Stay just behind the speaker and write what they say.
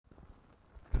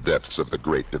depths of the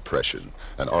Great Depression,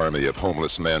 an army of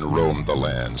homeless men roamed the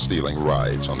land, stealing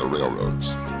rides on the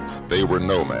railroads. They were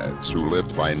nomads who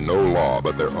lived by no law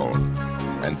but their own,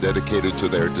 and dedicated to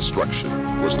their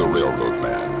destruction was the railroad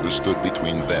man who stood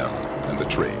between them and the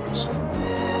trains.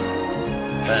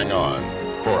 Hang on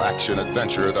for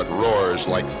action-adventure that roars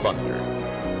like thunder.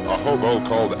 A hobo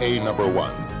called A Number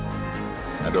 1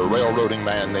 and a railroading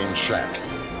man named Shack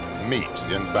meet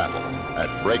in battle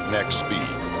at breakneck speed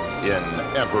in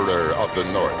Emperor of the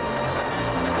North.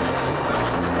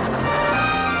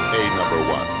 A Number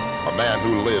 1, a man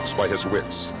who lives by his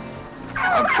wits.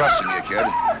 I'm trusting you, kid.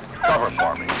 Cover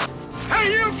for me.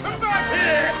 Hey, you come back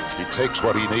here! He takes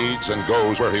what he needs and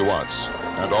goes where he wants,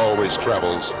 and always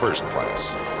travels first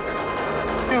class.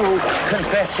 You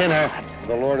confess sinner.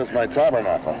 The Lord is my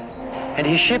tabernacle. And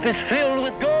his ship is filled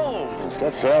with gold.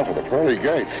 Set sail for the pearly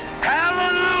gates.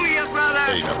 Hallelujah,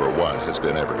 brother! A Number 1 has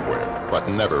been everywhere, but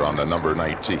never on the number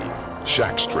 19,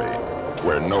 Shack's train,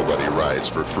 where nobody rides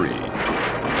for free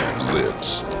and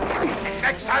lives.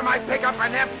 Next time I pick up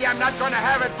an empty, I'm not going to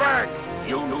have it burned.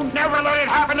 You'll never let it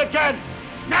happen again.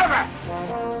 Never!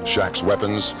 Shack's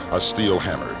weapons, a steel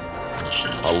hammer,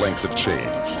 a length of chain,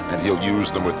 and he'll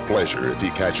use them with pleasure if he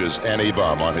catches any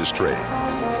bum on his train.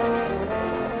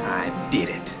 I did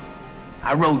it.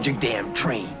 I rode your damn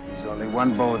train. There's only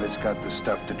one beau that's got the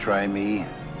stuff to try me.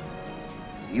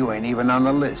 You ain't even on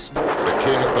the list. The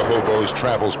king of the hobos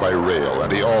travels by rail,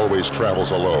 and he always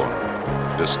travels alone.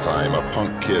 This time, a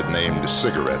punk kid named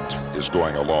Cigarette is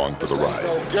going along for the ride.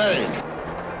 Okay.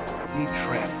 Any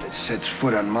tramp that sets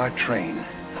foot on my train,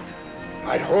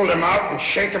 I'd hold him out and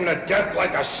shake him to death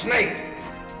like a snake.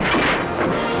 You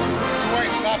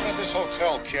ain't stopping at this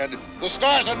hotel, kid. The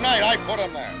stars at night, I put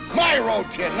them there. My road,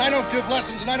 kid, and I don't give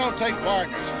lessons and I don't take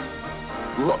partners.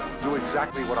 Look, do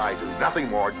exactly what I do. Nothing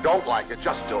more. Don't like it,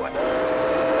 just do it.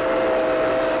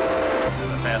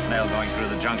 The fast mail going through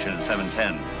the junction at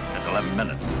 7:10. That's 11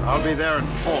 minutes. I'll be there at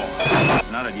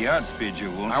 4. Not at yard speed,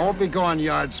 you won't. I won't be going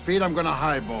yard speed. I'm going to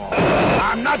highball.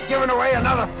 I'm not giving away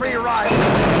another free ride.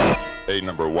 A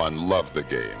Number 1 loved the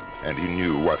game, and he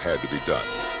knew what had to be done.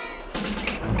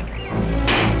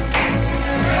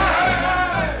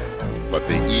 But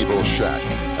the evil Shack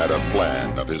had a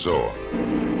plan of his own.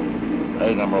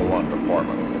 A Number 1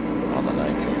 department on the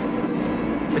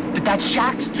 19th. But that's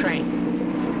Shack's train.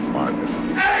 Marvin.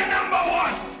 Hey, number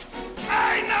 1!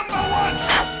 Hey, number 1!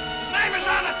 Name is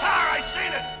on the tar, I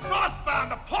seen it. Northbound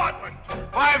to Portland.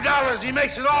 $5, he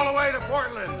makes it all the way to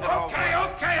Portland. Okay,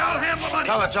 I'll handle the money.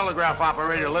 Tell the telegraph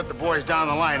operator to let the boys down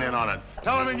the line in on it.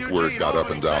 Tell him in Eugene. Word got up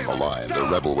and down the line. The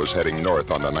rebel was heading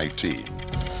north on the 19.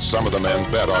 Some of the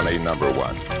men bet on A Number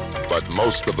 1, but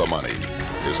most of the money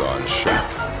is on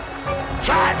Shack.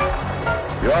 Shack!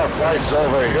 Your flight's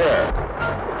over here.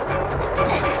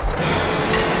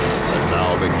 And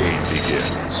now the game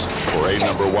begins. For A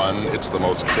Number 1, it's the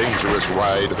most dangerous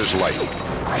ride of his life.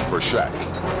 For Shack,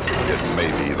 it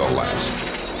may be the last.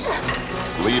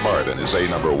 Lee Marvin is A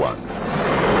Number 1.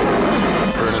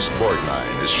 Ernest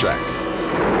Borgnine is Shack.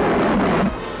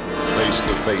 Face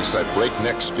to face at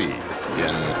breakneck speed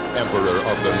in Emperor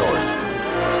of the North.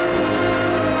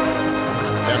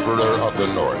 Emperor of the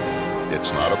North.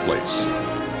 It's not a place,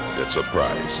 it's a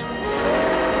prize.